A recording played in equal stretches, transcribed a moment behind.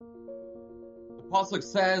Pasuk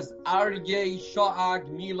says, Aryeh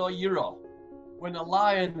Sha'ag Milo Yira. When a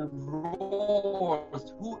lion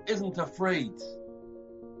roars, who isn't afraid?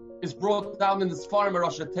 Is brought down in the Sfarim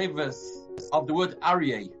Rosh Tevis of the word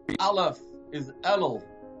Aryeh. Aleph is Elul,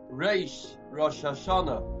 Reish Rosh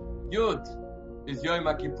Hashanah, Yud is Yom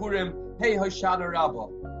Kippurim, Hey Hoshana Rabbah.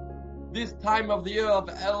 This time of the year of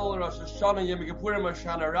Elul, Rosh Hashanah, Yom Kippurim,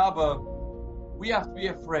 Hoshana Rabbah, we have to be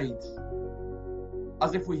afraid,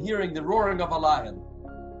 as if we're hearing the roaring of a lion.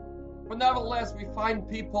 But nevertheless, we find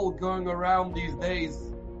people going around these days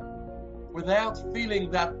without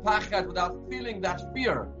feeling that pachad, without feeling that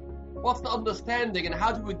fear. What's the understanding, and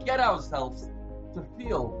how do we get ourselves to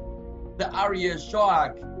feel the Aryeh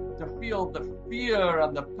Shoag, to feel the fear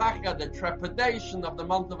and the pachad, the trepidation of the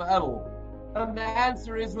month of Elul? And the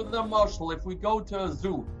answer is with a mashal. If we go to a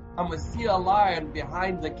zoo and we see a lion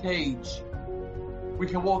behind the cage, we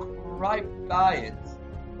can walk right by it.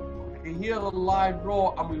 We can hear the lion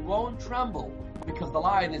roar and we won't tremble because the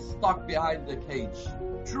lion is stuck behind the cage.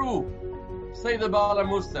 True, say the Baal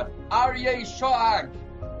Musa, Aryeh Shoag.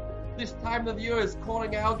 This time of the year is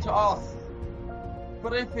calling out to us.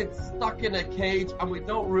 But if it's stuck in a cage and we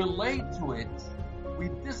don't relate to it, we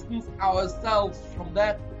distance ourselves from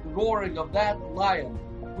that roaring of that lion.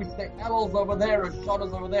 We say, Elul's over there,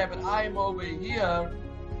 Hoshana's over there, but I'm over here,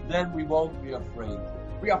 then we won't be afraid.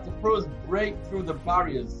 We have to first break through the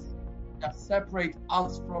barriers that separate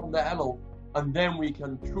us from the Elul, and then we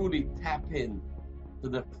can truly tap in to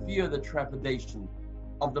the fear, the trepidation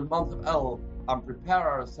of the month of Elul, and prepare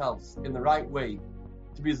ourselves in the right way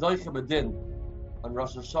to be Zoiche B'Din on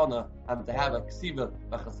Rosh Hashanah and to have a Ksiva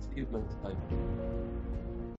B'Chasidut.